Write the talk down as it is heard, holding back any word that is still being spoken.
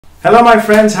Hello, my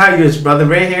friends. How are you? It's Brother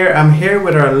Ray here. I'm here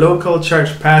with our local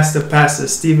church pastor, Pastor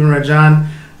Stephen Rajan.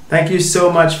 Thank you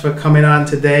so much for coming on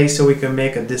today so we can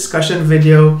make a discussion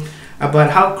video about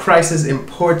how Christ is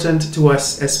important to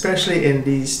us, especially in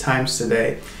these times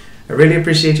today. I really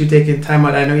appreciate you taking time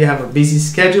out. I know you have a busy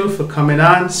schedule for coming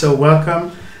on, so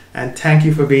welcome and thank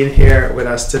you for being here with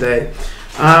us today.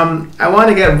 I want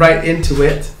to get right into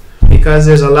it because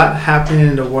there's a lot happening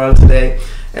in the world today,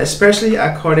 especially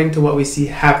according to what we see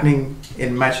happening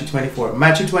in Matthew 24.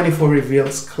 Matthew 24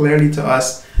 reveals clearly to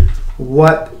us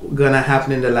what's going to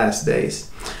happen in the last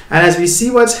days. And as we see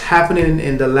what's happening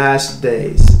in the last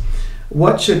days,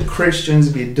 what should Christians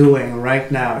be doing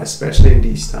right now, especially in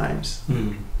these times?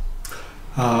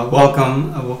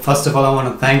 Welcome. First of all, I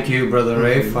want to thank you, Brother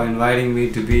Ray, for inviting me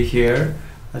to be here.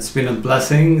 It's been a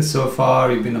blessing so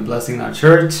far. You've been a blessing in our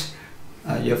church.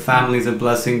 Your family is a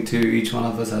blessing to each one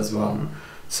of us as well.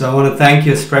 So I want to thank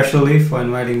you especially for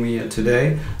inviting me here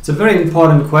today. It's a very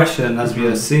important question as we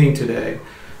are seeing today.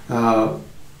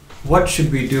 What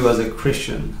should we do as a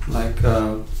Christian?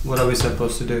 What are we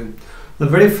supposed to do? The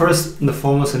very first and the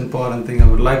foremost important thing, I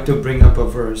would like to bring up a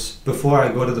verse before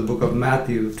I go to the book of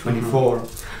Matthew 24.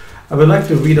 I would like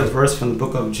to read a verse from the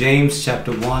book of James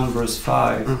chapter 1 verse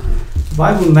 5. The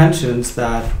Bible mentions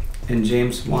that in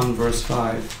James 1 verse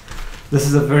 5. This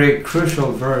is a very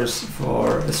crucial verse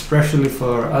especially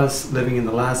for us living in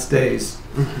the last days.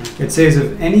 It says,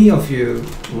 if any of you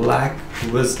lack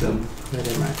wisdom,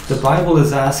 the Bible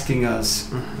is asking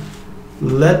us,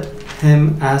 let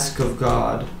him ask of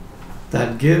God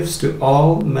that gives to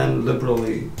all men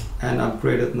liberally and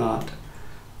upbraideth not,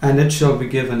 and it shall be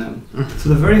given him. So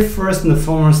the very first and the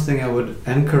foremost thing I would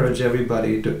encourage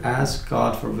everybody to ask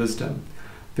God for wisdom.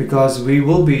 Because we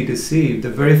will be deceived. The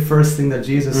very first thing that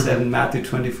Jesus said in Matthew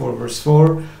 24 verse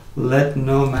 4, let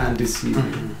no man deceive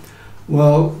you.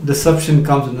 Well, deception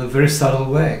comes in a very subtle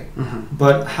way.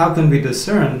 But how can we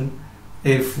discern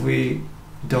if we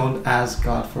don't ask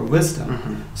God for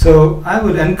wisdom? So I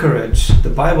would encourage, the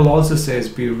Bible also says,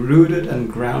 be rooted and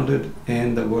grounded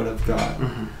in the Word of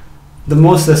God. The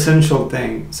most essential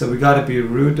thing. So we got to be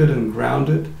rooted and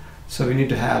grounded. So we need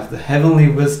to have the heavenly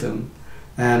wisdom.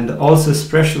 And also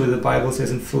especially the Bible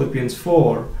says in Philippians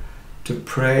 4 to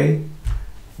pray,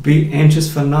 be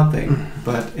anxious for nothing,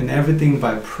 but in everything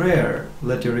by prayer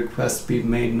let your requests be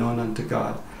made known unto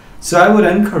God. So I would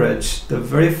encourage, the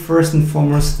very first and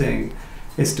foremost thing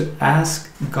is to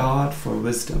ask God for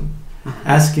wisdom,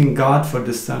 asking God for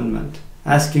discernment,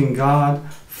 asking God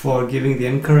for giving the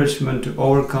encouragement to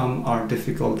overcome our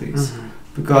difficulties,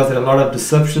 because there are a lot of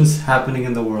deceptions happening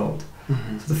in the world.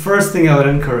 So the first thing I would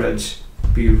encourage,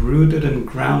 be rooted and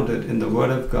grounded in the Word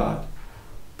of God.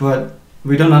 But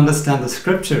we don't understand the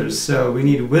Scriptures, so we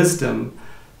need wisdom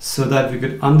so that we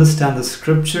could understand the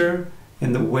Scripture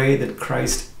in the way that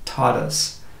Christ taught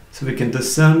us, so we can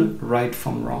discern right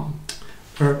from wrong.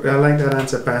 Perfect. I like that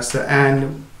answer, Pastor.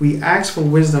 And we ask for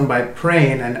wisdom by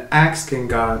praying and asking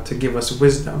God to give us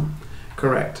wisdom.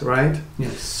 Correct, right?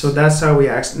 Yes. So that's how we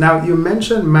ask. Now, you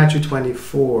mentioned Matthew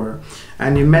 24,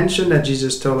 and you mentioned that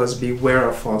Jesus told us beware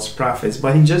of false prophets,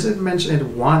 but he just didn't mention it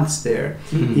once there.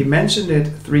 He mentioned it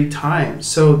 3 times.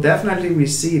 So definitely we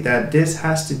see that this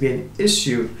has to be an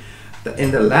issue in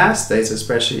the last days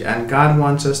especially, and God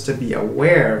wants us to be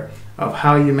aware of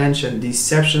how you mentioned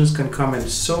deceptions can come in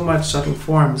so much subtle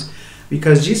forms,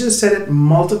 because Jesus said it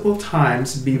multiple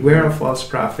times, beware of false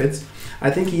prophets. I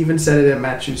think he even said it in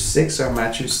Matthew 6 or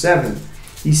Matthew 7.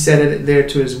 He said it there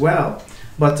too as well.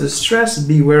 But to stress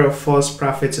beware of false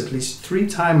prophets at least 3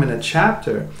 times in a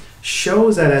chapter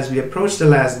shows that as we approach the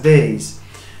last days,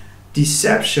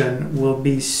 deception will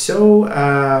be so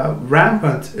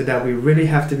rampant that we really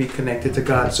have to be connected to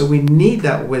God. So we need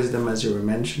that wisdom, as you were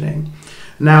mentioning.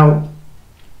 Now,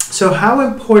 so how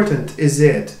important is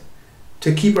it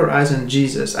to keep our eyes on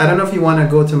Jesus? I don't know if you want to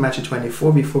go to Matthew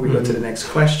 24 before we go to the next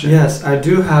question. Yes, I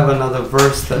do have another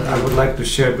verse that I would like to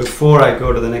share before I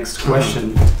go to the next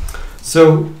question.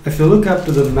 So if you look up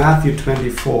to the Matthew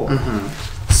 24,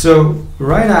 so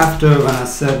right after when I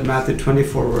said Matthew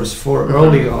 24 verse 4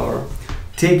 earlier,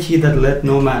 take heed that let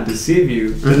no man deceive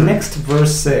you, the next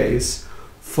verse says,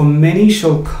 for many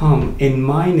shall come in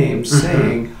my name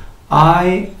saying,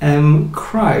 I am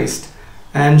Christ,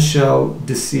 and shall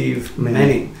deceive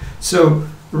many. So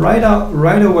right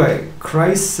away,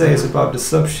 Christ says about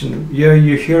deception. Yeah,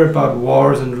 you hear about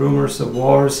wars and rumors of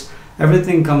wars.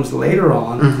 Everything comes later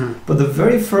on. But the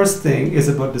very first thing is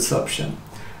about deception.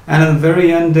 And in the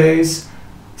very end days,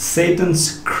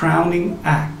 Satan's crowning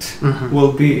act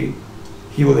will be,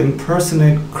 he will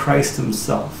impersonate Christ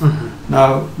himself.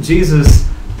 Now, Jesus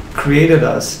created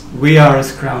us, we are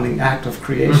his crowning act of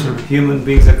creation. Human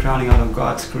beings are crowning out of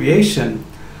God's creation.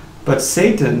 But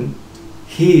Satan,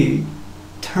 he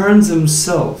turns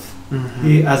himself,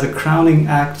 he as a crowning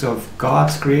act of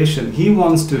God's creation, he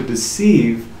wants to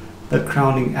deceive that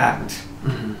crowning act.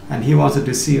 And he wants to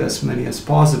deceive as many as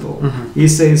possible. He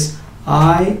says,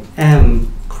 I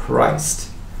am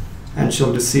Christ, and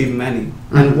shall deceive many.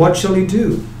 And what shall he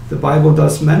do? The Bible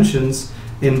thus mentions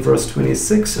in verse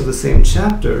 26 of the same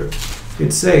chapter,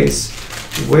 it says,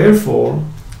 wherefore,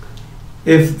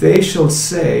 if they shall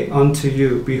say unto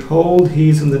you, behold, he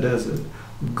is in the desert,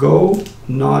 go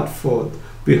not forth.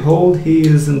 Behold, he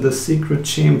is in the secret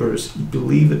chambers,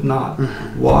 believe it not.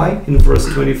 Why? In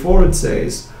verse 24 it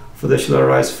says, for there shall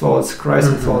arise false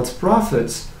Christs and false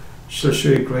prophets, shall show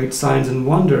you great signs and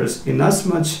wonders,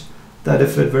 inasmuch that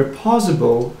if it were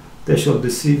possible, they shall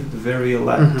deceive the very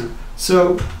elect.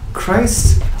 So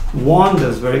Christ warned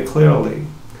us very clearly.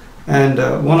 And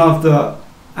one of the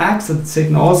acts that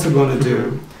Satan also going to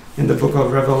do in the book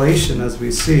of Revelation, as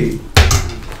we see,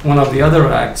 one of the other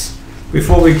acts,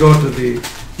 before we go to the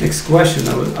next question,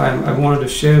 I wanted to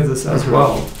share this as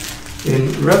well.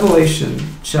 In Revelation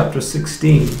chapter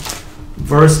 16,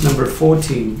 verse number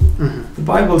 14, the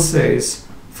Bible says,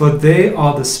 for they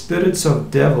are the spirits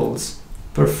of devils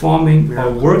performing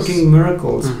miracles, or working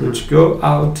miracles, which go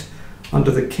out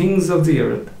unto the kings of the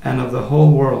earth and of the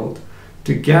whole world,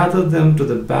 to gather them to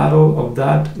the battle of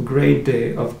that great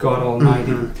day of God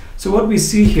Almighty. So what we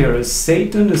see here is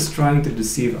Satan is trying to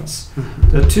deceive us.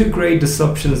 There are two great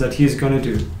deceptions that he's going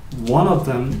to do. One of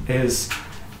them is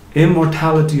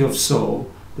immortality of soul.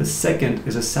 The second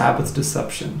is a Sabbath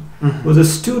deception. With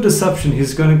these two deceptions,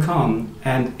 he's going to come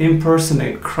and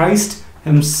impersonate Christ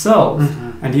himself.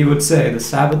 And he would say, the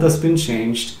Sabbath has been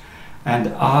changed, and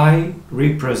I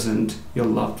represent your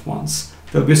loved ones.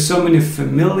 There'll be so many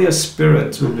familiar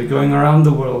spirits will be going around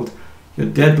the world. Your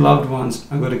dead loved ones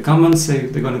are going to come and say,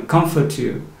 they're going to comfort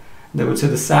you. They would say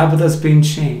the Sabbath has been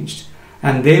changed,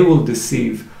 and they will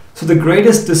deceive. So the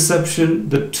greatest deception,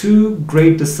 the two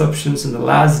great deceptions in the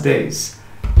last days,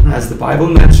 as the Bible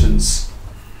mentions,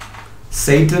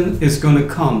 Satan is going to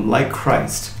come like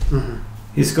Christ.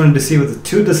 He's going to deceive with the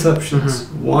two deceptions.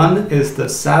 One is the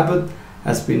Sabbath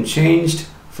has been changed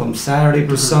from Saturday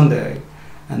to Sunday,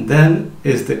 and then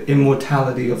is the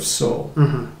immortality of soul.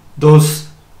 Those,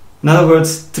 in other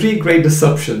words, three great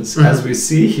deceptions, as we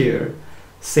see here.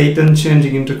 Satan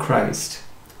changing into Christ,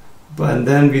 and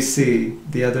then we see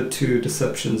the other two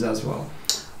deceptions as well.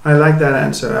 I like that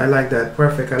answer. I like that.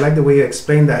 Perfect. I like the way you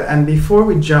explained that. And before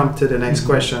we jump to the next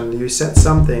question, you said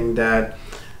something that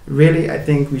really I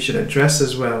think we should address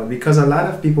as well, because a lot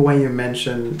of people, when you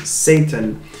mention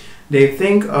Satan, they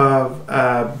think of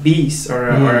a beast or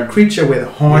a creature with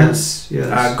horns,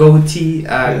 goatee,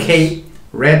 cape,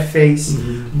 red face.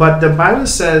 But the Bible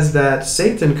says that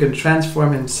Satan can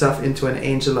transform himself into an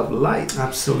angel of light.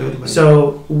 Absolutely.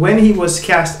 So when he was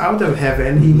cast out of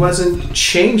heaven, he wasn't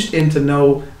changed into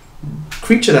no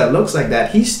creature that looks like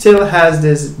that. He still has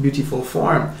this beautiful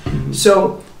form.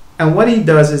 So, and what he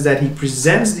does is that he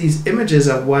presents these images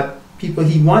of what people,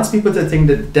 he wants people to think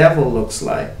the devil looks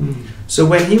like. So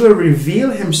when he will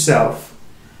reveal himself,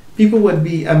 people would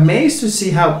be amazed to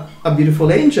see how a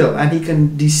beautiful angel, and he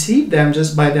can deceive them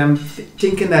just by them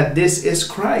thinking that this is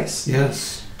Christ.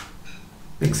 Yes,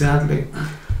 exactly.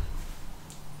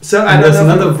 So and there's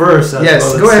another verse as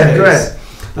well. Go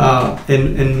ahead.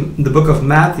 In the book of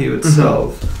Matthew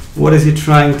itself, what is he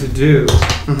trying to do?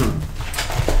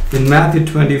 In Matthew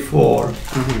 24,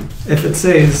 if it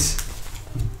says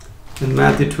in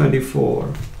Matthew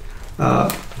 24,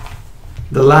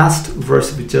 the last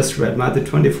verse we just read, Matthew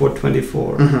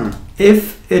 24:24.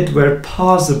 If it were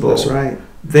possible, that's right,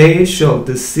 they shall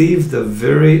deceive the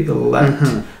very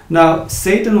elect. Now,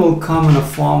 Satan will come in a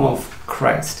form of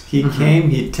Christ. He came,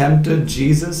 he tempted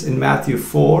Jesus in Matthew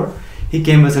 4. He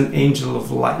came as an angel of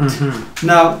light.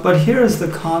 Now, but here is the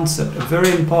concept, a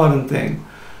very important thing.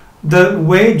 The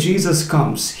way Jesus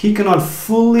comes, he cannot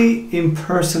fully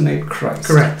impersonate Christ.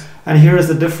 Correct. And here is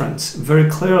the difference very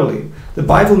clearly. The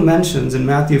Bible mentions in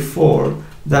Matthew 4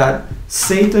 that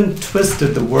Satan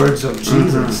twisted the words of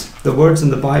Jesus, the words in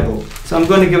the Bible. So I'm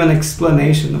going to give an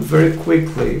explanation very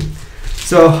quickly.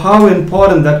 So how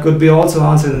important, that could be also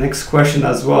answered in the next question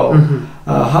as well.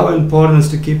 How important is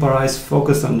to keep our eyes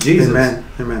focused on Jesus. Amen.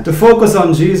 Amen. To focus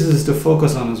on Jesus is to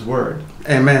focus on his word.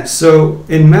 Amen. So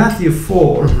in Matthew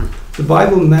 4, the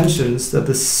Bible mentions that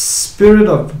the Spirit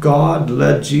of God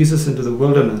led Jesus into the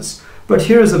wilderness. But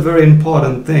here is a very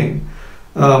important thing.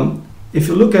 If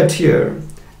you look at here,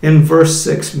 in verse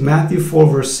 6, Matthew 4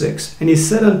 verse 6, and he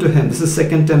said unto him, this is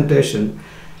second temptation,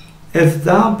 if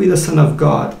thou be the Son of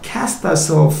God, cast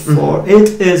thyself, for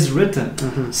it is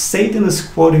written. Satan is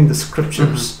quoting the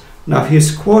scriptures. Now he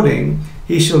is quoting,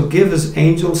 he shall give his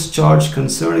angels charge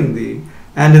concerning thee,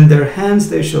 and in their hands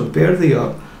they shall bear thee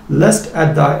up, lest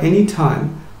at any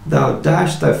time thou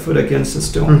dash thy foot against a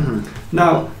stone.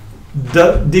 Now,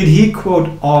 did he quote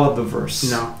all of the verse?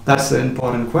 No. That's the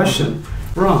important question.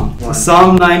 Wrong.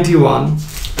 Psalm 91,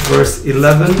 verse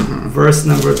 11, verse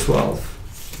number 12.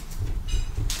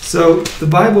 So the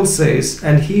Bible says,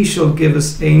 and he shall give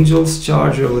his angels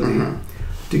charge over thee,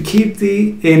 to keep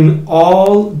thee in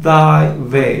all thy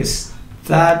ways.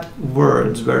 That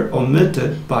words were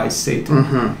omitted by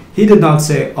Satan. He did not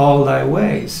say all thy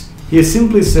ways. He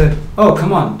simply said, oh,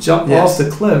 come on, jump off the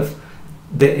cliff.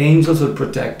 The angels will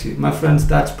protect you. My friends,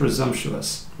 that's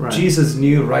presumptuous. Right. Jesus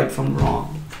knew right from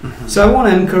wrong. So I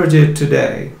want to encourage you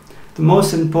today. The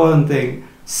most important thing,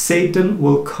 Satan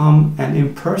will come and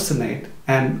impersonate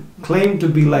and claim to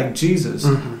be like Jesus.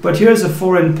 But here's a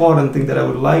four important thing that I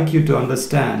would like you to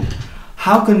understand.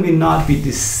 How can we not be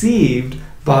deceived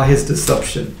by his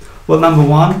deception? Well, number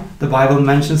one, the Bible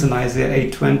mentions in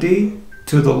Isaiah 8:20,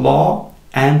 to the law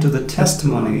and to the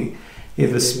testimony,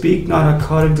 if we speak not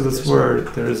according to this word,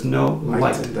 there is no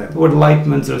light. The word light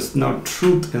means there's no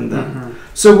truth in them.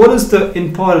 So what is the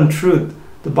important truth?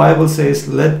 The Bible says,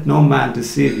 let no man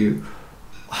deceive you.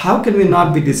 How can we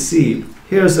not be deceived?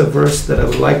 Here's a verse that I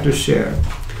would like to share.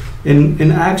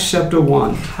 In Acts chapter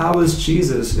 1, how is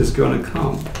Jesus is going to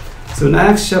come? So in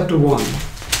Acts chapter 1,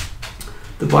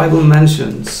 the Bible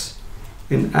mentions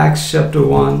in Acts chapter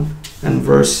 1 and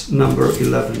verse number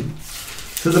 11.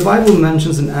 So the Bible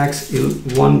mentions in Acts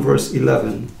 1 verse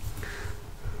 11,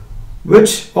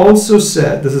 which also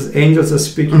said, this is angels are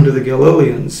speaking to the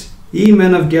Galileans, ye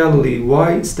men of Galilee,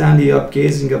 why stand ye up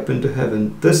gazing up into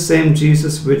heaven? This same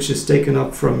Jesus which is taken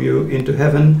up from you into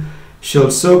heaven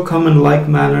shall so come in like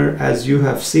manner as you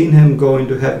have seen him go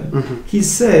into heaven. He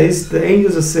says, the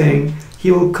angels are saying,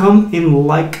 he will come in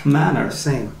like manner.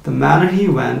 Same. The manner he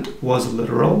went was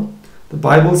literal. The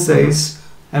Bible says,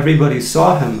 everybody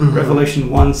saw him. Revelation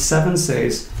 1:7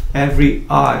 says, every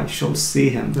eye shall see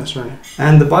him. That's right.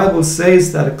 And the Bible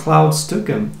says that clouds took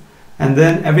him. And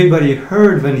then everybody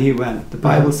heard when he went. The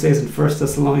Bible says in 1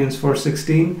 Thessalonians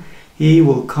 4:16, he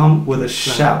will come with a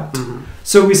shout.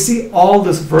 So we see all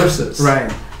these verses.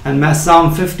 Right. And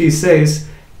Psalm 50 says,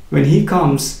 when he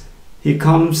comes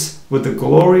with the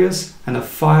glorious and a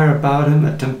fire about him,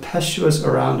 a tempestuous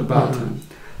around about him.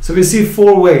 So we see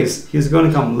four ways. He's going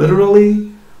to come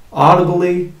literally,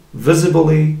 audibly,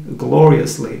 visibly,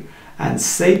 gloriously. And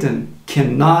Satan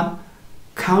cannot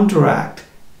counteract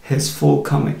his full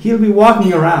coming. He'll be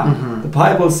walking around. The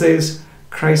Bible says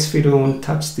Christ's feet won't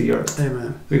touch the earth.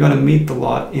 Amen. We're going to meet the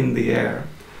Lord in the air.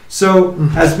 So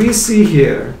as we see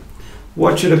here,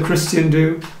 what should a Christian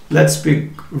do? Let's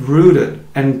be rooted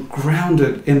and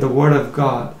grounded in the Word of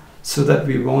God so that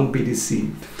we won't be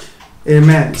deceived.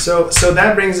 Amen. So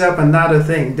that brings up another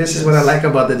thing. This is what I like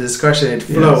about the discussion. It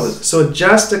flows. So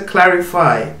just to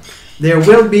clarify, there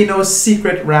will be no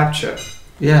secret rapture.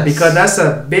 Yes. Because that's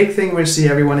a big thing we see.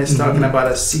 Everyone is talking about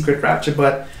a secret rapture.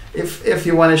 But if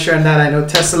you want to share that, I know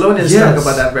Thessalonians talk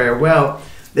about that very well.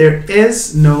 There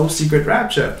is no secret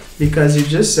rapture because you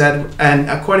just said, and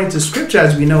according to scripture,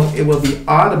 as we know, it will be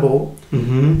audible.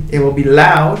 It will be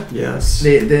loud. Yes.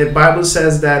 The Bible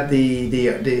says that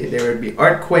there will be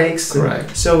earthquakes.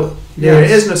 Correct. So there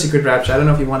is no secret rapture. I don't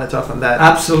know if you want to talk on that.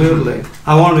 Absolutely.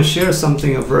 I want to share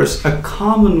something, a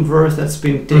common verse that's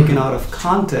been taken out of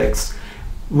context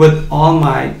with all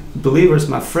my believers,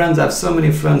 my friends. I have so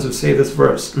many friends who say this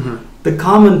verse. The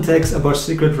common text about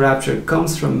secret rapture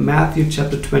comes from Matthew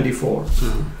chapter 24.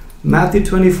 Matthew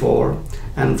 24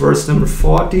 and verse number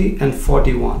 40 and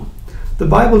 41. The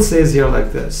Bible says here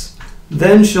like this,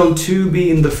 then shall two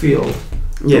be in the field,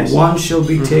 the one shall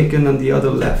be taken and the other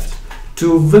left.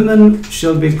 Two women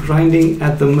shall be grinding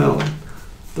at the mill,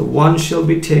 the one shall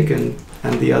be taken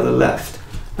and the other left.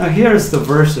 Now here's the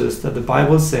verses that the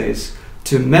Bible says,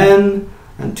 two men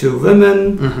and two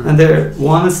women, and there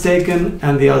one is taken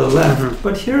and the other left.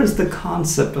 But here's the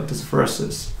concept of these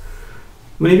verses.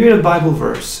 When you read a Bible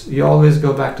verse, you always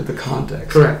go back to the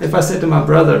context. Correct. If I say to my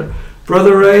brother,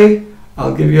 Brother Ray,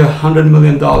 I'll give you $100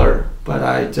 million, but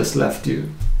I just left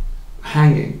you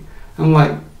hanging. I'm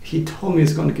like, he told me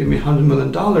he's going to give me $100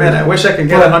 million. Man, I wish I could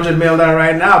get $100 million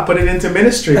right now, put it into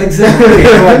ministry.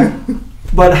 Exactly.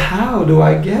 But how do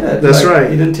I get it? That's right.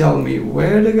 He didn't tell me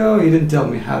where to go. He didn't tell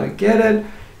me how to get it.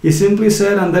 He simply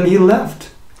said, and then he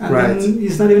left. And then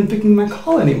he's not even picking my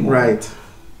call anymore. Right.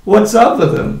 What's up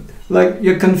with him? Like,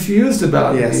 you're confused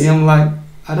about me. I'm like,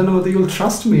 I don't know whether you'll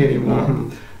trust me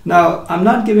anymore. Now, I'm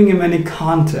not giving him any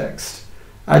context.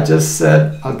 I just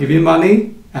said, I'll give you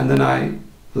money, and then I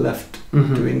left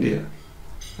to India.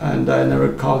 And I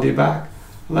never called you back.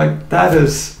 Like, that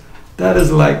is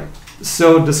like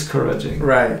so discouraging.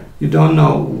 Right. You don't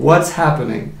know what's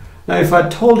happening. Now, if I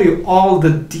told you all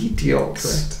the details,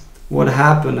 Correct. what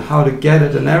happened, how to get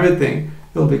it and everything,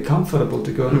 it'll be comfortable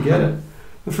to go and get it.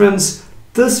 But friends,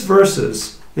 this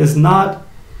verses is not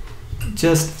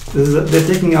just, they're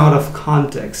taking out of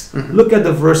context. Look at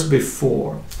the verse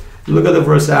before. Look at the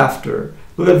verse after.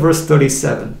 Look at verse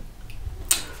 37.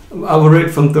 I will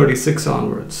read from 36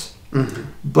 onwards.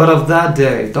 But of that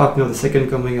day, talking of the second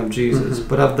coming of Jesus,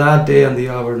 but of that day and the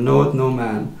hour knoweth no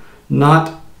man,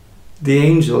 not the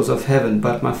angels of heaven,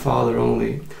 but my Father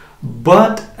only.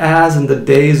 But as in the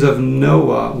days of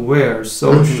Noah were,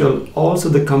 so shall also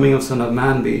the coming of Son of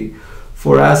Man be.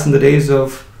 For as in the days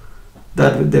of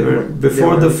that they were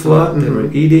before the flood, they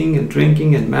were eating and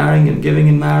drinking and marrying and giving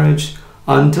in marriage,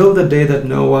 until the day that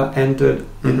Noah entered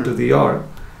into the ark,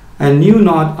 and knew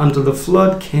not until the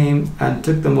flood came and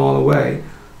took them all away.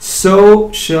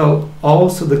 So shall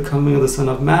also the coming of the Son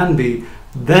of Man be.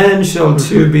 Then shall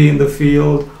two be in the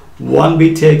field, one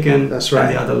be taken, That's right.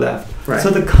 and the other left. Right. So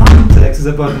the context is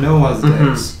about Noah's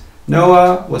days.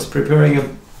 Noah was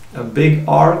preparing a big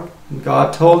ark, and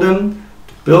God told him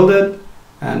to build it.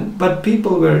 But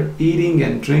people were eating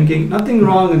and drinking. Nothing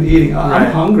wrong in eating.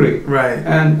 I'm hungry. Right.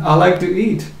 And I like to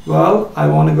eat. Well, I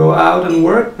want to go out and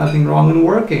work. Nothing wrong in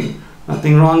working.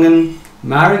 Nothing wrong in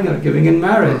marrying or giving in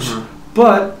marriage.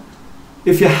 But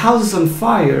if your house is on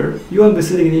fire, you won't be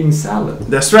sitting and eating salad.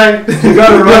 That's right. You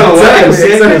got to run away and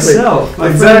save exactly. yourself. My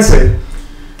Exactly. friends,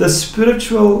 the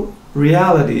spiritual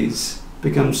realities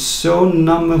become so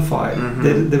numbified.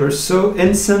 They were so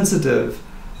insensitive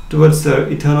towards the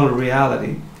eternal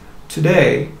reality.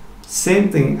 Today,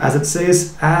 same thing, as it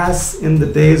says, as in the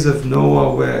days of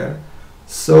Noah were,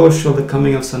 so shall the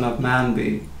coming of Son of Man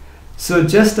be. So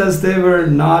just as they were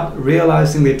not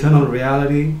realizing the eternal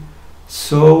reality,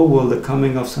 so will the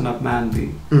coming of Son of Man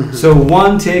be. So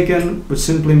one taken, which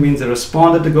simply means they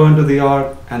responded to go into the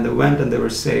ark, and they went and they were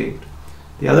saved.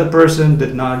 The other person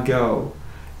did not go.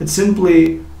 It's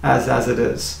simply as it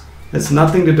is. It's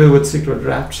nothing to do with secret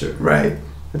rapture. Right.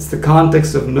 It's the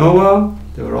context of Noah.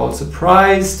 They were all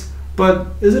surprised. But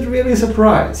is it really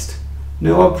surprised?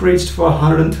 Noah preached for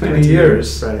 120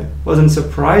 years. Right. Wasn't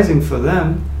surprising for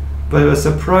them, but it was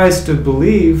surprised to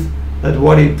believe that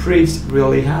what he preached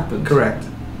really happened. Correct.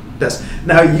 Yes.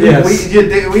 Now Yes.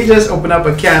 we just open up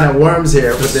a can of worms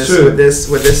here with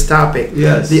this topic.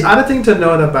 Yes. The other thing to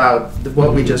note about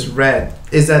what we just read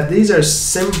is that these are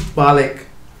symbolic.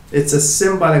 It's a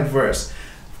symbolic verse.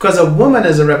 Because a woman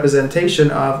is a representation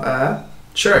of a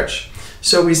church.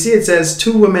 So we see it says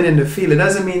two women in the field. It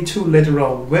doesn't mean two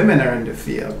literal women are in the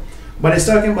field. But it's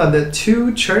talking about the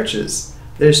two churches.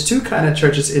 There's two kind of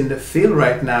churches in the field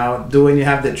right now. You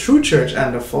have the true church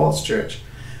and the false church.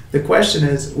 The question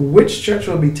is, which church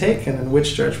will be taken and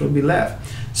which church will be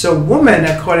left? So woman,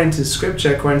 according to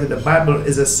scripture, according to the Bible,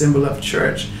 is a symbol of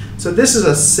church. So this is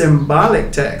a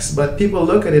symbolic text, but people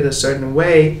look at it a certain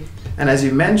way. And as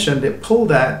you mentioned, they pull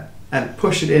that and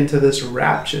push it into this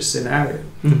rapture scenario.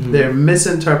 They're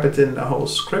misinterpreting the whole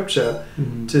scripture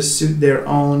to suit their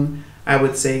own, I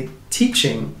would say,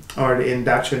 teaching or the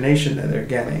indoctrination that they're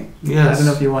getting. Yes. I don't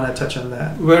know if you want to touch on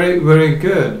that. Very, very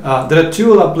good. There are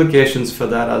two applications for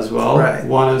that as well. Right.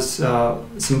 One is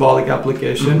symbolic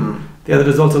application. The other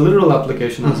is also literal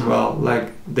application as well.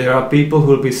 Like, there are people who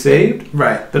will be saved.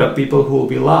 Right. There are people who will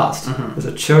be lost. There's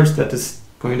a church that is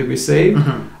going to be saved,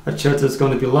 a church that's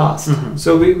going to be lost.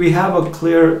 So we have a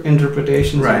clear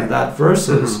interpretation of that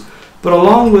verses. But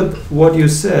along with what you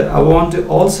said, I want to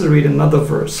also read another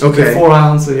verse before I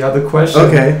answer the other question.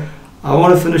 I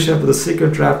want to finish up with the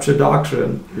secret rapture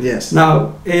doctrine. Yes.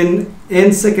 Now, in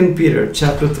 2 Peter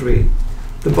chapter 3,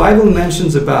 the Bible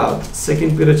mentions about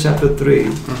 2 Peter chapter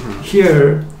 3.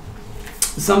 Here,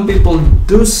 some people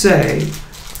do say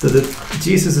that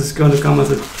Jesus is going to come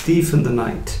as a thief in the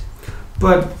night.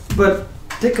 But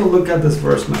take a look at this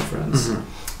verse, my friends.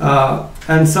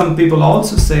 And some people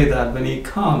also say that when he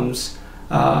comes,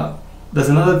 there's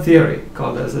another theory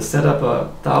called as a set up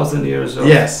 1,000 years of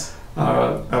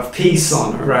peace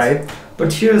on earth. Right.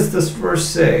 But here's this verse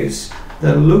says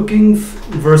that looking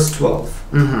verse 12,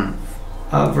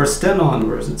 verse 10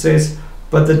 onwards, it says,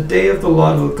 but the day of the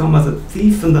Lord will come as a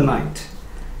thief in the night,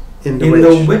 in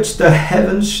the which the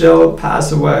heavens shall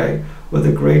pass away with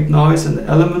a great noise, and the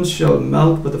elements shall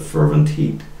melt with a fervent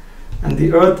heat, and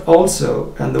the earth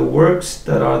also and the works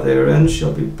that are therein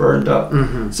shall be burned up.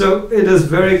 So it is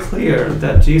very clear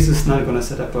that Jesus is not going to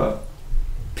set up a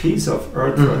piece of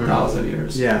earth for 1,000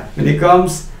 years. Yeah. When he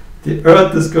comes, the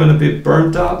earth is going to be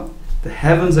burnt up, the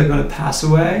heavens are going to pass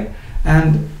away,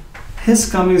 and his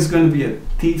coming is going to be a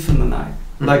thief in the night.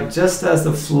 Like just as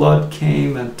the flood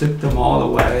came and took them all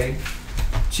away,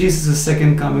 Jesus'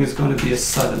 second coming is going to be a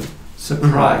sudden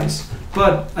surprise.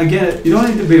 But again, you don't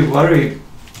need to be worried.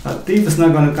 A thief is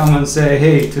not going to come and say,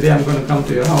 hey, today I'm going to come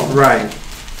to your home. Right.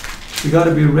 You got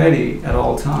to be ready at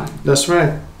all times. That's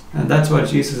right. And that's what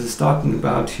Jesus is talking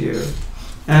about here.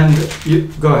 And you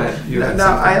go ahead.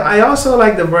 Now I also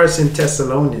like the verse in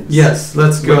Thessalonians. Yes,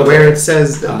 let's go. Where it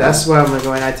says, that's why I'm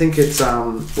going. I think it's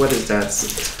what is that?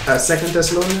 2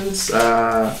 Thessalonians,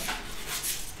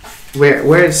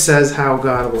 where it says how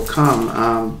God will come.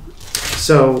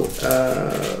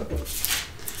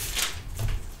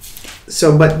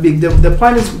 But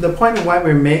the point of why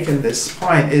we're making this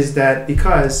point is that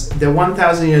because the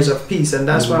 1,000 years of peace, and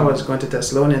that's why I was going to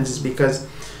Thessalonians, is because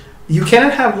you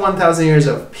cannot have 1,000 years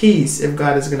of peace if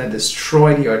God is going to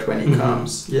destroy the earth when He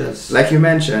comes. Yes. Like you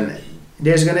mentioned,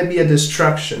 there's going to be a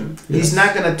destruction. Yes. He's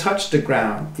not going to touch the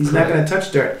ground. He's not going to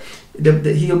touch dirt.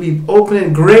 He'll be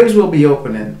opening. Graves will be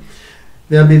opening.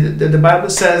 There'll be the Bible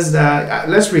says that.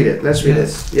 Let's read it. Let's read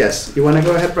it. Yes. You want to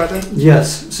go ahead, brother?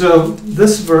 Yes. So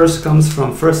this verse comes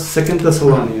from 2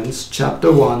 Thessalonians chapter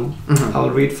 1. I'll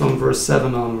read from verse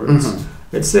 7 onwards.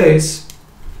 It says,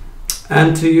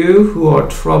 "And to you who are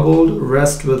troubled,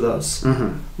 rest with us,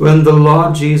 when the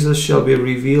Lord Jesus shall be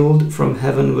revealed from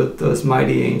heaven with those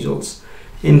mighty angels,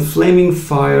 in flaming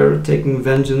fire, taking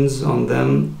vengeance on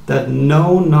them that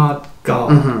know not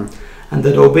God, and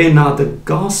that obey not the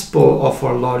gospel of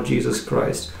our Lord Jesus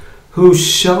Christ, who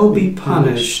shall be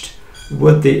punished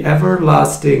with the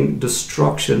everlasting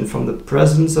destruction from the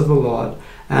presence of the Lord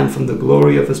and from the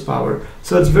glory of His power."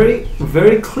 So it's very,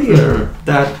 very clear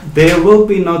that there will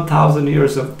be no 1,000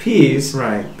 years of peace,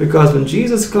 right? Because when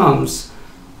Jesus comes,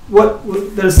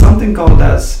 there's something called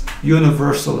as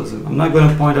universalism. I'm not going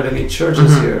to point out any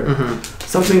churches here.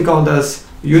 Something called as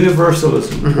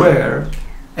universalism, where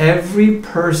every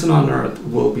person on earth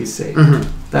will be saved.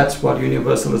 That's what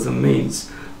universalism means.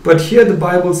 But here the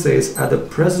Bible says, at the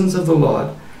presence of the Lord,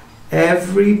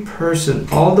 every person,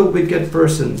 all the wicked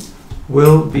persons,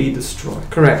 will be destroyed.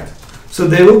 Correct. So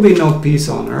there will be no peace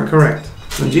on earth. Correct.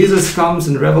 When Jesus comes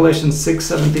in Revelation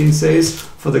 6:17 says,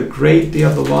 "For the great day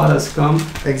of the Lord has come,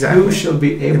 exactly. who shall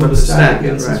be able to stand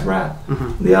against right. His wrath?"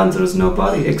 The answer is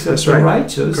nobody except the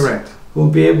righteous. Correct. Will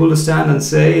be able to stand and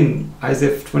say in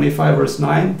Isaiah 25 verse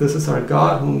 9, "This is our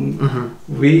God whom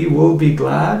we will be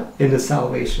glad in His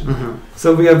salvation."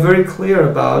 So we are very clear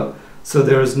about, so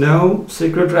there is no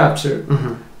secret rapture.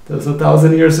 There's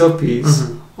 1,000 years of peace.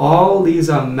 All these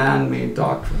are man-made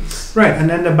doctrines. Right, and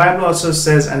then the Bible also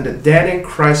says, "And the dead in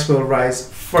Christ will rise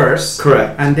first.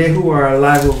 Correct. And they who are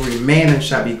alive will remain and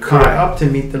shall be caught up to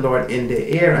meet the Lord in the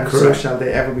air, and so shall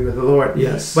they ever be with the Lord."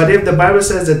 Yes. But if the Bible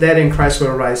says the dead in Christ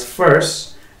will rise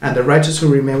first, and the righteous who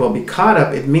remain will be caught up,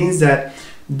 it means that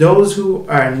those who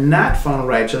are not found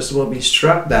righteous will be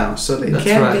struck down. So there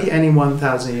can't be any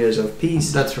 1,000 years of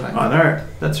peace on earth.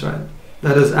 That's right.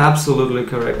 That is absolutely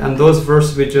correct. And those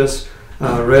verses we just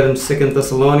read in 2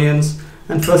 Thessalonians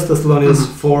and 1 Thessalonians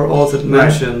 4 also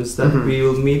mentions that we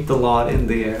will meet the Lord in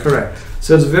the air. Correct.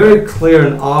 So it's very clear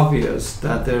and obvious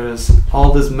that there is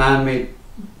all these man-made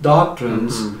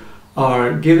doctrines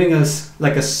are giving us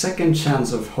like a second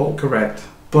chance of hope. Correct.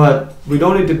 But we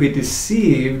don't need to be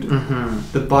deceived.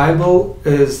 The Bible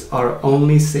is our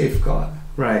only safeguard.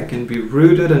 Right. It can be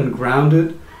rooted and grounded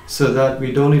so that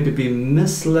we don't need to be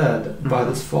misled by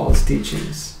these false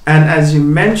teachings. And as you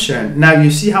mentioned, now you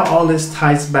see how all this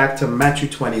ties back to Matthew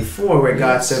 24, where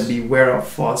God said, "Beware of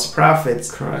false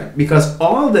prophets." Correct. Because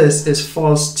all this is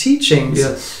false teachings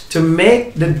to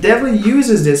make, the devil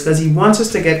uses this because he wants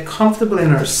us to get comfortable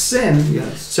in our sin.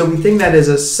 Yes. So we think that there's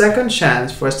a second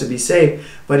chance for us to be saved,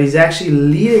 but he's actually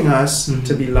leading us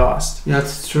to be lost. Yeah,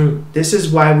 that's true. This is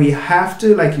why we have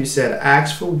to, like you said,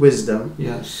 ask for wisdom.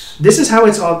 Yes. This is how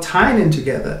it's all tying in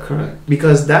together. Correct.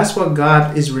 Because that's what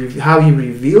God is, how He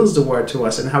reveals the word to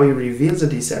us and how He reveals the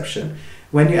deception.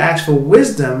 When you ask for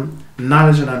wisdom,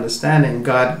 knowledge and understanding,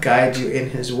 God guides you in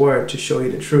His word to show you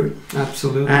the truth.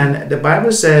 Absolutely. And the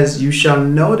Bible says, "You shall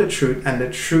know the truth, and the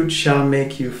truth shall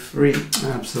make you free."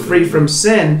 Absolutely. Free from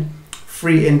sin,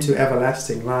 free into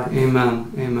everlasting life. Amen.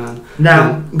 Amen.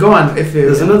 Now, go on.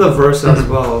 There's another verse as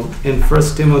well in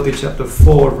 1 Timothy chapter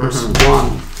 4, verse 1.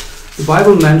 The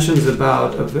Bible mentions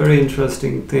about a very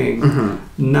interesting thing.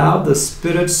 Now the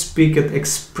Spirit speaketh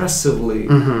expressively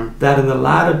that in the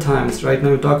latter times, right now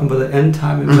we're talking about the end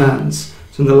time events,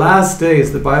 So in the last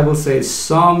days, the Bible says,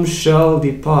 some shall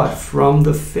depart from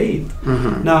the faith.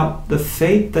 Now, the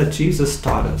faith that Jesus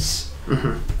taught us,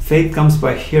 faith comes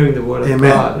by hearing the word of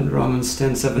God in Romans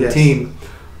 10:17. Yes.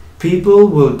 People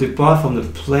will depart from the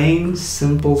plain,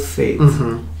 simple faith.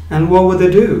 And what will they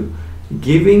do?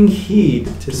 Giving heed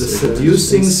to the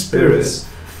seducing spirits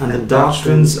and the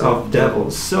doctrines of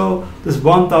devils. So there's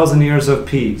 1,000 years of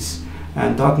peace,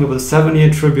 and talking about the 7-year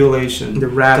tribulation, the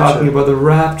rapture, talking about the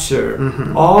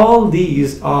rapture. All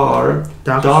these are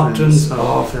doctrines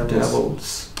of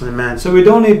devils. Amen. So we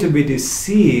don't need to be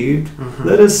deceived.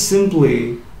 Let us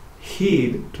simply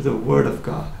heed to the word of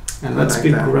God. And let's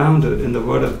be grounded in the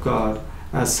word of God,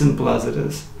 as simple as it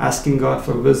is. Asking God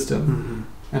for wisdom,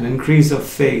 an increase of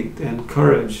faith and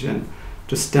courage, and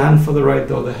to stand for the right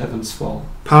though the heavens fall.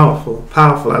 Powerful,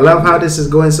 powerful. I love how this is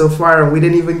going so far, and we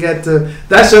didn't even get to...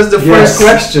 That's just the first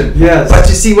question. Yes. But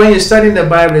you see, when you're studying the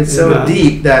Bible, it's so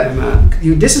deep that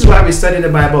this is why we study the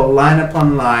Bible line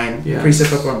upon line,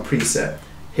 precept upon precept.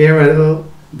 Here a little,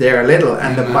 there a little,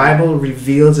 and the Bible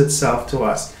reveals itself to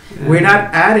us. We're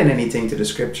not adding anything to the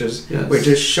scriptures. We're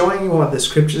just showing you what the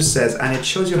scripture says, and it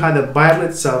shows you how the Bible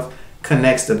itself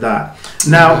connects the dot.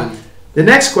 Now, the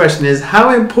next question is,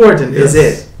 how important is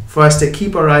it for us to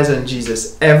keep our eyes on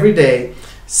Jesus every day,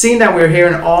 seeing that we're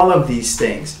hearing all of these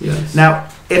things? Now,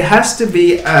 it has to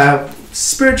be a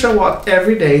spiritual walk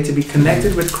every day to be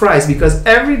connected with Christ, because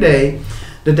every day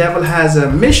the devil has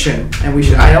a mission, and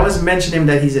I always mention him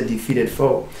that he's a defeated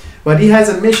foe. But he has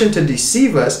a mission to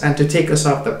deceive us and to take us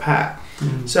off the path.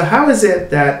 So how is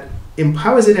it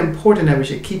important that we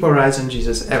should keep our eyes on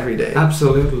Jesus every day?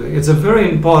 Absolutely. It's a very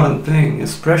important thing,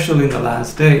 especially in the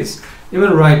last days.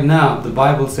 Even right now, the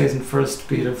Bible says in 1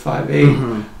 Peter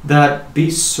 5:8 that be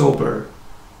sober,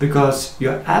 because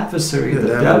your adversary, the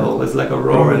devil, is like a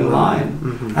roaring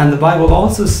lion. And the Bible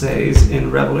also says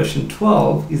in Revelation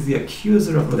 12, is the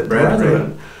accuser of the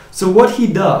brethren. So what he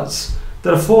does,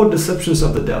 there are 4 deceptions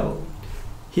of the devil.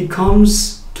 He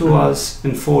comes to us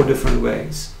in 4 different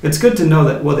ways. It's good to know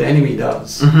that what the enemy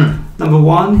does. Number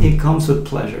 1, he comes with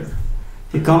pleasure.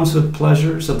 He comes with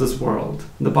pleasures of this world.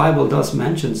 The Bible does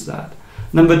mentions that.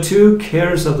 Number 2,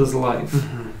 cares of this life.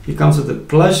 He comes with the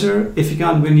pleasure. If he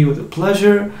can't win you with the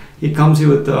pleasure, he comes to you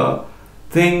with the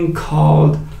thing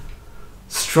called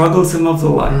strugglesome of the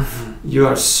life. You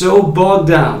are so bogged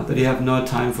down that you have no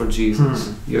time for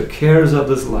Jesus. Your cares of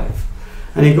this life.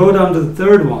 And you go down to the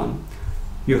 3rd one,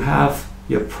 you have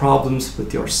your problems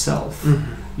with yourself.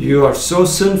 You are so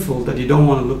sinful that you don't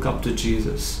want to look up to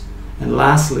Jesus. And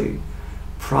lastly,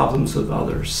 problems with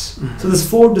others. So there's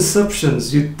 4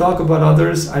 deceptions. You talk about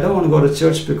others. I don't want to go to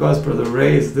church because Brother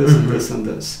Ray is this and this and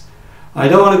this. I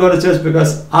don't want to go to church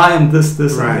because I am this, and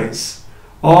this.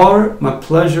 Or my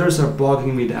pleasures are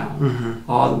bogging me down.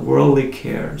 Or the worldly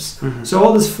cares. So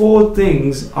all these 4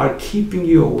 things are keeping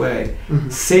you away.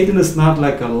 Satan is not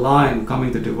like a lion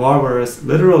coming to devour us.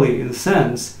 Literally, in a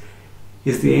sense,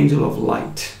 he's the angel of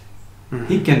light.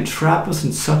 He can trap us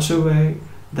in such a way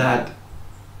that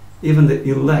even the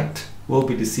elect will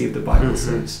be deceived, the Bible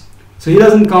says. So he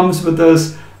doesn't come with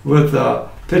us with a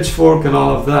pitchfork and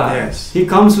all of that. He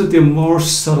comes with a more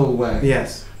subtle way.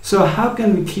 So how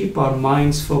can we keep our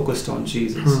minds focused on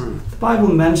Jesus? The Bible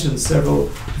mentions several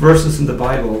verses in the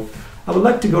Bible. I would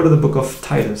like to go to the book of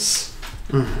Titus,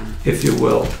 if you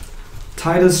will.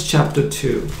 Titus chapter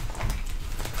 2.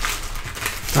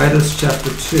 Titus chapter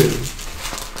 2.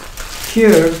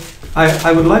 Here,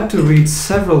 I would like to read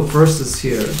several verses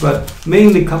here, but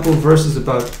mainly a couple of verses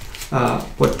about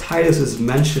what Titus is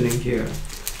mentioning here.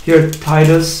 Here,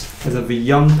 Titus, as a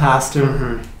young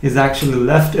pastor, is actually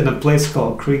left in a place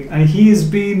called Crete, and he's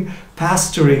been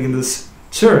pastoring in this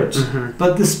church.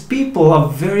 But these people are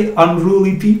very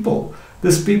unruly people.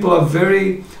 These people are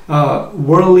very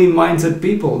worldly minded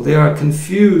people. They are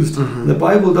confused. The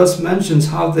Bible does mention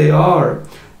how they are.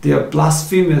 They are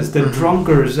blasphemous, they're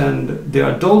drunkards, and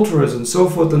they're adulterers, and so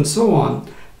forth and so on.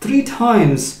 3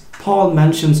 times Paul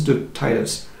mentions to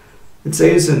Titus. It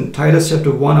says in Titus chapter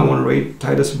 1, I want to read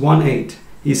Titus 1:8.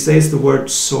 He says the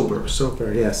word sober.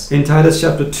 Sober, yes. In Titus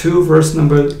chapter 2, verse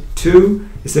number 2,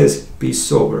 it says be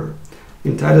sober.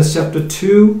 In Titus chapter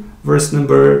 2, verse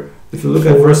number, if you look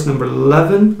at verse number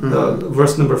 11,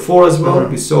 verse number 4 as well,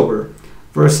 be sober.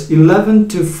 Verse 11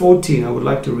 to 14, I would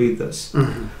like to read this.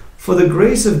 For the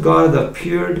grace of God that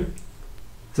appeared,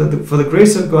 for the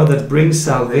grace of God that brings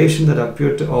salvation that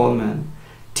appeared to all men,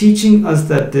 teaching us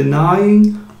that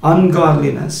denying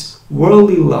ungodliness,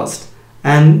 worldly lust,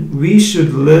 and we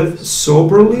should live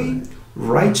soberly,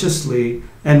 righteously,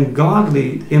 and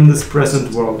godly in this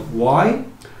present world. Why?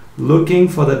 Looking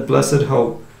for that blessed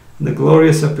hope and the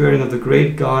glorious appearing of the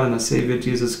great God and our Savior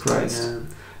Jesus Christ. Yeah.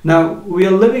 Now, we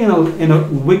are living in a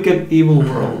wicked, evil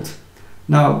world.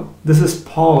 Now, this is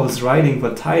Paul's writing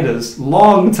for Titus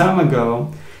long time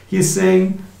ago. He's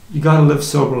saying, you got to live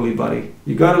soberly, buddy.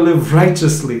 You got to live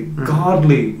righteously,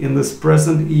 godly in this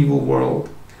present evil world,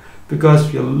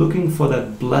 because you're looking for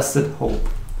that blessed hope,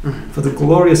 for the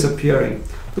glorious appearing.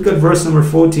 Look at verse number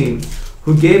 14.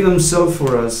 Who gave himself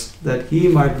for us, that he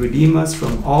might redeem us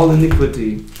from all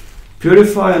iniquity,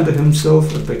 purify unto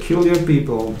himself a peculiar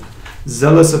people,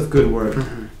 zealous of good work.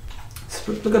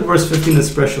 Look at verse 15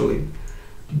 especially.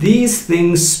 These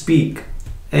things speak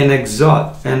and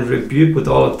exhort and rebuke with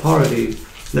all authority,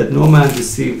 let no man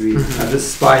deceive thee and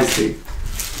despise thee.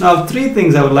 Now, three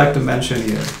things I would like to mention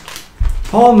here.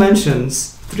 Paul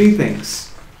mentions three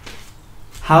things.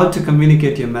 How to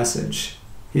communicate your message.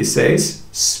 He says,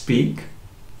 speak.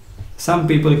 Some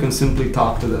people, you can simply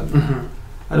talk to them.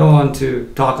 I don't want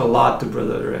to talk a lot to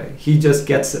Brother Ray. He just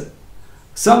gets it.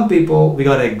 Some people, we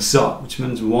got to exhort, which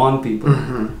means warn people.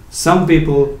 Some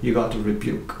people, you got to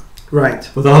rebuke. Right.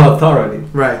 With all authority.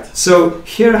 Right. So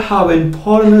here, how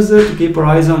important is it to keep our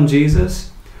eyes on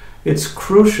Jesus? It's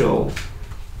crucial,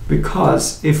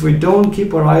 because if we don't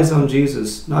keep our eyes on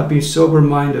Jesus, not be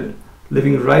sober-minded,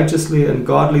 living righteously and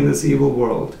godly in this evil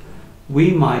world,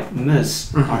 we might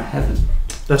miss our heaven.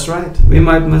 That's right. We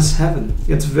might miss heaven.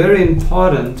 It's very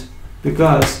important,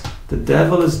 because the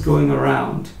devil is going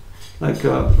around like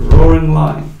a roaring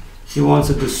lion. He wants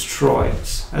to destroy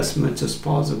us as much as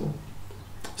possible.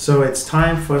 So it's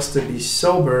time for us to be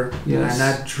sober and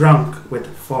not drunk with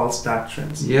false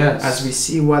doctrines. Yes. As we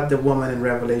see what the woman in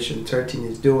Revelation 13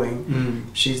 is doing,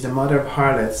 she's the mother of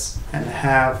harlots and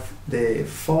have the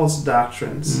false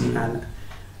doctrines and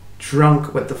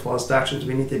drunk with the false doctrines.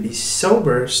 We need to be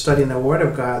sober, studying the Word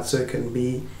of God, so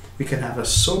we can have a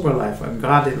sober life, a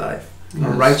godly life, a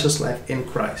righteous life in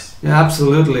Christ. Yeah,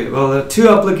 absolutely. Well, there are two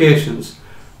applications.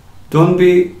 Don't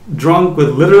be drunk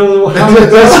with literal alcohol.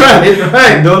 That's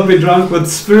right. Don't be drunk with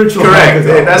spiritual Correct.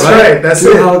 alcohol. That's right. That's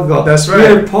it. Alcohol. That's right.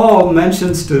 Here Paul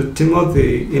mentions to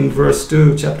Timothy in verse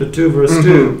 2, chapter 2, verse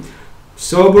 2,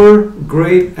 sober,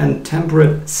 great, and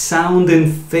temperate, sound in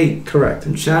faith. Correct.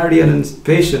 In charity and in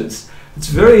patience. It's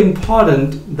very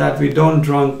important that we don't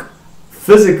drunk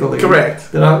physically.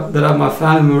 Correct. There are my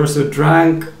family members who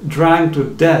drank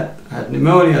to death, had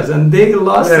pneumonias, and they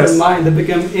lost their mind. They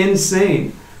became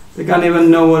insane. They can't even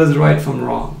know what is right from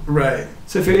wrong. Right.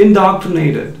 So if you're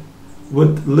indoctrinated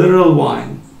with literal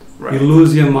wine, you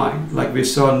lose your mind. Like we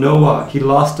saw Noah, he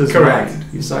lost his mind.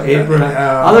 You saw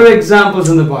Abraham. Other examples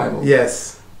in the Bible.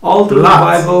 Yes. All through the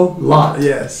Bible, Lot.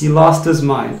 Yes. He lost his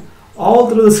mind. All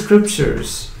through the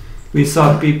scriptures, we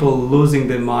saw people losing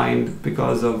their mind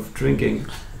because of drinking.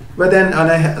 But then,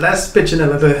 let's pitch in a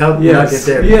little help nugget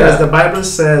there. Because the Bible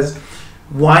says,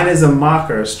 wine is a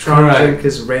mocker, strong drink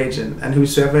is raging, and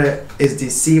whosoever is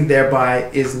deceived thereby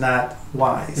is not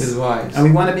wise. Is wise. And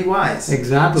we want to be wise.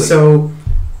 Exactly. So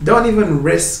don't even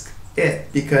risk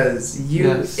it, because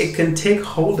it can take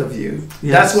hold of you.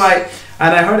 That's why,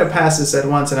 and I heard a pastor said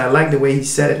once, and I like the way he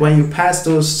said it, when you pass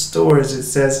those stores, it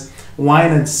says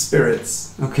wine and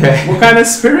spirits. Okay. What kind of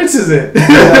spirits is it?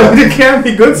 It can't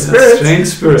be good spirits. Strange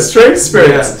spirits. Strange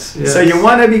spirits. Yes. So you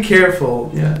want to be careful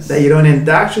that you don't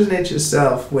indoctrinate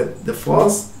yourself with the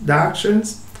false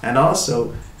doctrines, and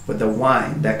also with the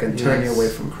wine that can turn you away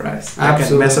from Christ. That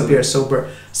can mess up your sober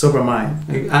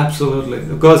mind. Absolutely.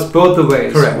 It goes both the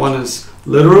ways. Correct. One is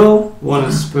literal, one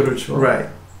is spiritual. Right.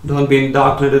 Don't be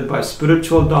indoctrinated by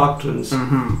spiritual doctrines,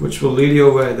 which will lead you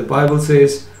away. The Bible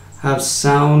says, have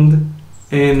sound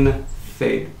in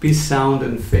faith. Be sound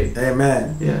in faith.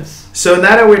 Amen. Yes. So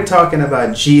now that we're talking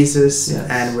about Jesus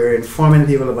and we're informing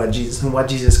people about Jesus and what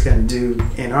Jesus can do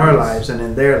in our lives and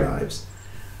in their lives,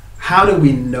 how do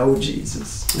we know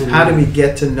Jesus? How do we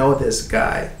get to know this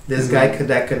guy? This guy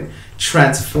that can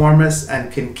transform us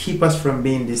and can keep us from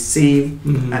being deceived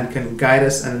and can guide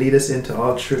us and lead us into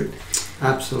all truth.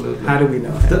 Absolutely. How do we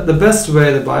know him? The best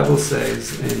way, the Bible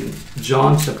says in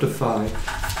John chapter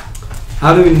 5,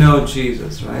 how do we know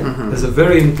Jesus, right? It's a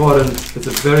very important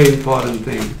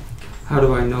thing. How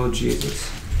do I know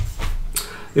Jesus?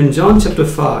 In John chapter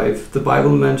 5, the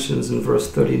Bible mentions in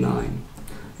verse 39,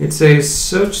 it says,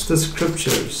 search the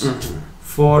scriptures,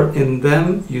 for in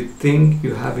them you think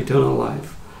you have eternal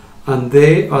life, and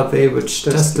they are they which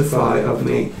testify of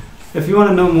me. If you want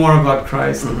to know more about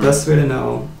Christ, the best way to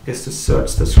know is to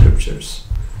search the scriptures.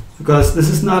 Because this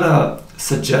is not a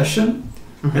suggestion,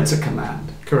 it's a command.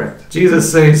 Correct.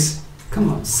 Jesus says, come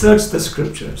on, search the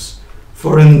scriptures,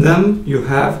 for in them you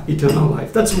have eternal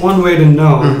life. That's one way to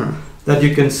know that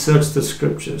you can search the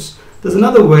scriptures. There's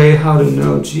another way how to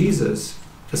know Jesus,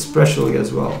 especially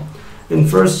as well. In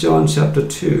 1 John chapter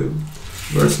 2,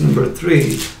 verse number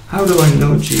 3, how do I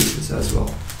know Jesus as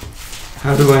well?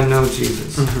 How do I know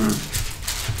Jesus?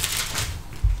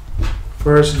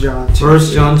 1 John 2. 1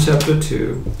 John chapter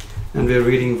 2, and we're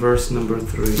reading verse number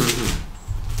 3.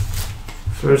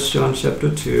 1 John chapter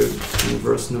 2 and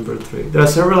verse number 3. There are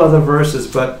several other verses,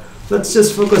 but let's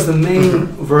just focus the main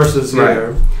verses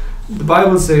here. The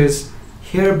Bible says,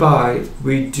 hereby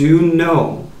we do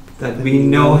know that we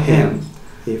know him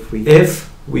if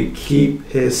we keep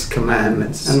his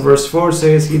commandments. And verse 4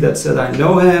 says, he that said, I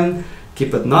know him,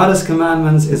 keepeth not his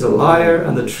commandments, is a liar,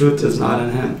 and the truth is not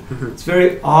in him. It's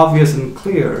very obvious and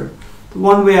clear. The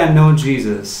one way I know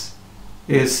Jesus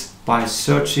is by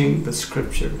searching the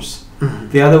scriptures.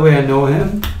 The other way I know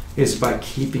him is by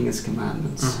keeping his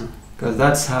commandments.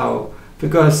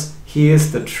 Because he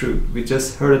is the truth. We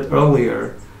just heard it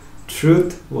earlier.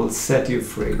 Truth will set you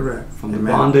free. Correct. From the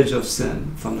bondage of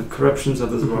sin, from the corruptions of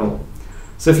this world.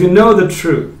 So if you know the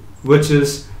truth, which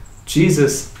is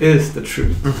Jesus is the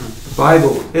truth, the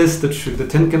Bible is the truth, the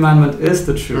Ten Commandments is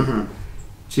the truth,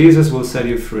 Jesus will set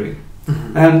you free.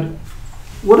 And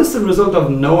what is the result of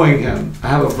knowing him? I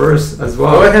have a verse as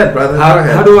well. Go ahead, brother. Go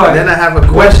ahead. How do I? Then I have a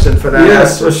question for that.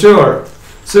 Yes, for sure.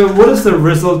 So what is the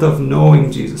result of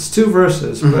knowing Jesus? 2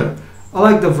 verses, but I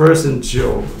like the verse in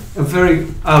Job.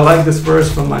 I like this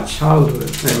verse from my childhood.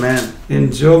 Amen.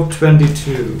 In Job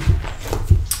 22.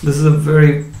 This is a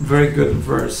very, very good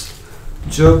verse.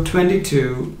 Job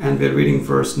 22, and we're reading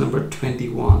verse number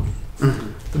 21.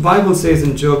 The Bible says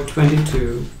in Job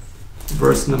 22,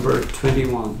 verse number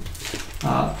 21.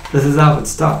 This is how it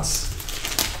starts.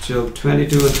 Job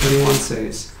 22 and 21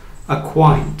 says,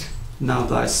 acquaint now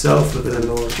thyself with the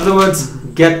Lord. In other words,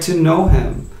 get to know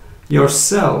him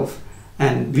yourself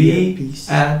and be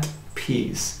at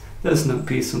peace. There's no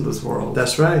peace in this world.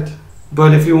 That's right.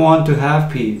 But if you want to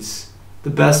have peace,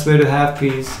 the best way to have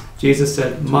peace, Jesus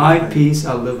said, my peace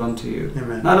I'll live unto you.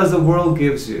 Amen. Not as the world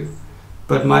gives you,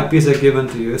 but my peace I give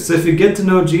unto you. So if you get to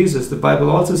know Jesus, the Bible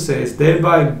also says,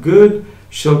 thereby good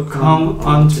shall come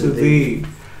unto thee.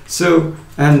 So,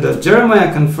 and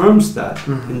Jeremiah confirms that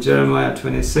in Jeremiah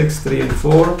 26, 3 and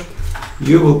 4.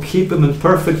 You will keep him in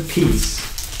perfect peace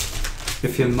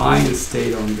if your mind is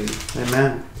stayed on thee.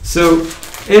 Amen. So,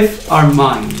 if our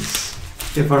minds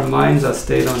are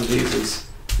stayed on Jesus,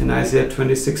 in Isaiah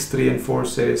 26, 3 and 4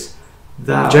 says,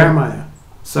 Isaiah.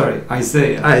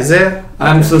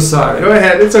 I'm so sorry. Go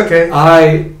ahead, it's okay.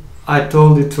 I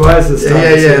told you twice this time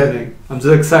this evening. I'm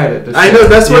so excited. I know,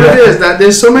 that's what it is. That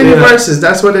there's so many verses,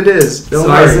 that's what it is. Don't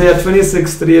worry. Isaiah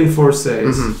 26, 3 and 4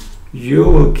 says, you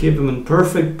will keep him in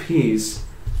perfect peace,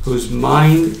 whose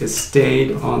mind is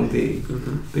stayed on thee,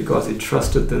 because he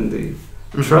trusteth in thee.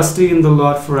 Trust ye in the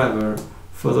Lord forever,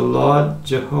 for the Lord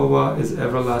Jehovah is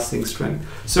everlasting strength.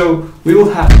 So we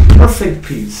will have perfect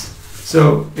peace.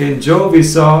 So in Job we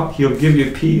saw he'll give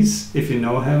you peace if you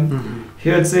know him.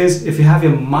 Here it says if you have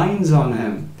your minds on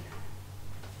him,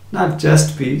 not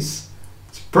just peace,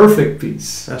 it's perfect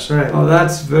peace. That's right. Oh,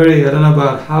 that's very, I don't know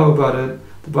about how about it.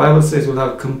 The Bible says we'll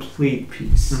have complete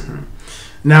peace.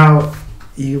 Now,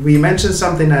 we mentioned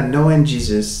something that knowing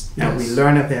Jesus, and we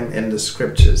learn of him in the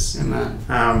scriptures.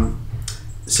 Amen.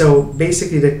 So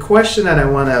basically the question that I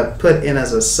want to put in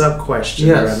as a sub-question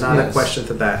or another question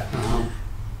to that.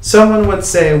 Someone would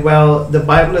say, well, the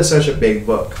Bible is such a big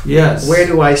book. Yes. Where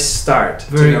do I start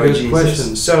Very to know good Jesus?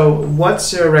 Question. So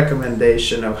what's your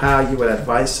recommendation of how you would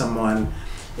advise someone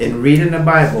in reading the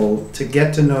Bible to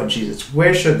get to know Jesus?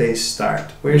 Where should they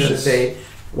start? Where should they,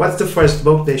 what's the first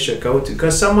book they should go to?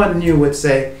 Because someone new would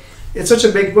say, it's such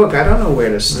a big book, I don't know where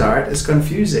to start. It's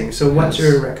confusing. So what's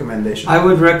your recommendation? I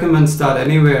would recommend start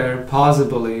anywhere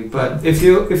possibly, but if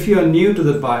you are new to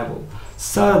the Bible,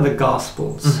 start at the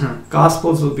Gospels.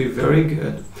 Gospels will be very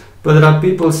good. But there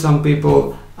are some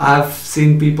people, I've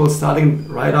seen people starting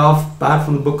right off bat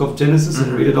from the book of Genesis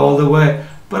and read it all the way.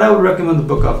 But I would recommend the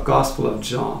book of Gospel of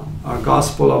John, or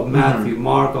Gospel of Matthew,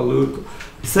 Mark, or Luke.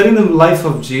 Studying the life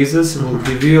of Jesus will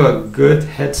give you a good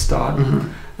head start.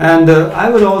 And I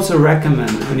would also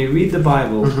recommend, when you read the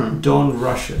Bible, don't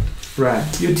rush it. Right.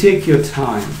 You take your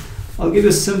time. I'll give you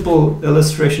a simple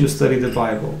illustration to study the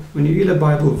Bible. When you read a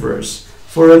Bible verse,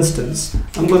 for instance,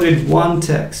 I'm going to read one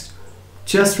text.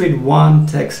 Just read one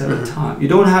text at a time. You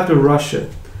don't have to rush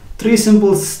it. 3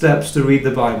 simple steps to read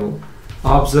the Bible.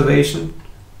 Observation,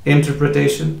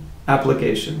 interpretation,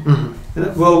 application.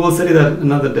 Well, we'll study that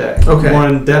another day. More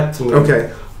in depth.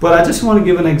 But I just want to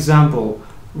give an example.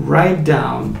 Write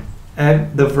down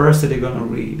at the verse that you're going to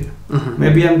read.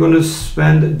 Maybe I'm going to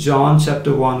spend John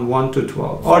chapter 1, 1 to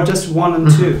 12. Or just 1 and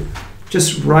 2.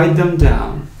 just write them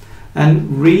down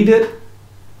and read it,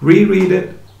 reread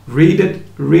it, read it,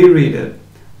 reread it.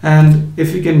 And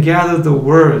if you can gather the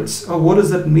words, oh, what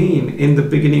does that mean? In the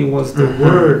beginning was the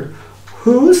Word.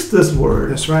 Who is this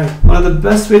Word? That's right. One of the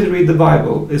best ways to read the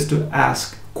Bible is to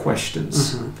ask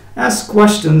questions. Ask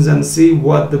questions and see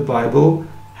what the Bible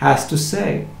has to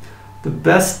say. The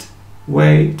best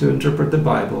way to interpret the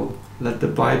Bible, let the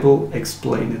Bible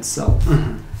explain itself.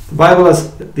 The Bible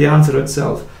has the answer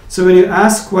itself. So when you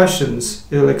ask questions,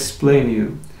 it'll explain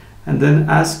you. And then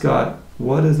ask God,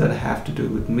 what does that have to do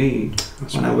with me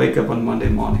when I wake up on Monday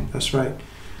morning? That's right.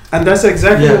 And that's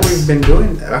exactly what we've been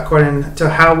doing according to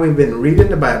how we've been reading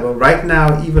the Bible. Right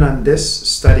now, even on this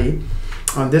study,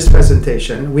 on this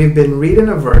presentation, we've been reading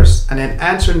a verse and then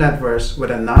answering that verse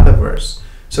with another verse.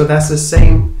 So that's the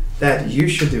same that you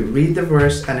should do. Read the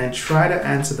verse and then try to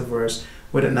answer the verse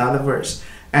with another verse.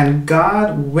 And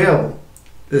God will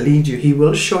lead you. He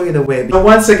will show you the way. But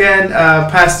once again,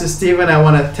 Pastor Stephen, I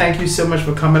want to thank you so much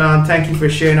for coming on. Thank you for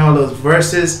sharing all those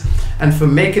verses and for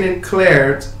making it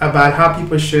clear about how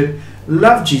people should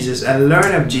love Jesus and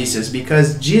learn of Jesus,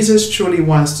 because Jesus truly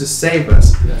wants to save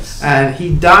us. Yes. And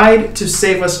he died to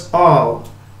save us all.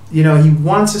 You know, he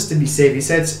wants us to be saved. He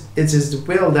says it's his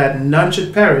will that none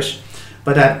should perish,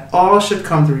 but that all should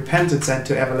come to repentance and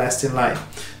to everlasting life.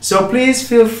 So please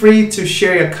feel free to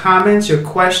share your comments, your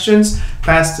questions.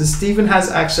 Pastor Stephen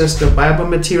has access to Bible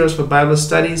materials for Bible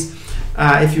studies.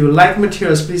 If you like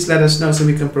materials, please let us know so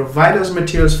we can provide those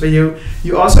materials for you.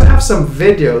 You also have some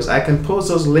videos. I can post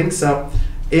those links up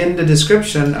in the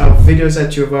description of videos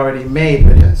that you've already made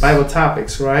with Bible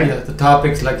topics, right? Yeah, the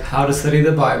topics like how to study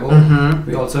the Bible.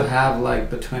 We also have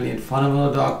like the 28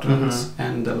 fundamental doctrines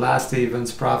and the last day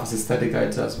events prophecy study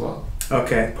guides as well.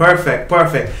 Okay, perfect.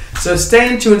 So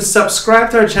stay tuned,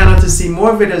 subscribe to our channel to see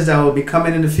more videos that will be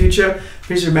coming in the future.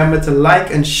 Please remember to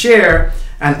like and share,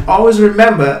 and always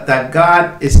remember that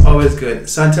God is always good.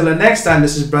 So until the next time,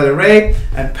 this is Brother Ray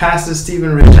and Pastor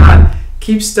Stephen Rajan.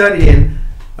 Keep studying.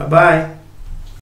 Bye-bye.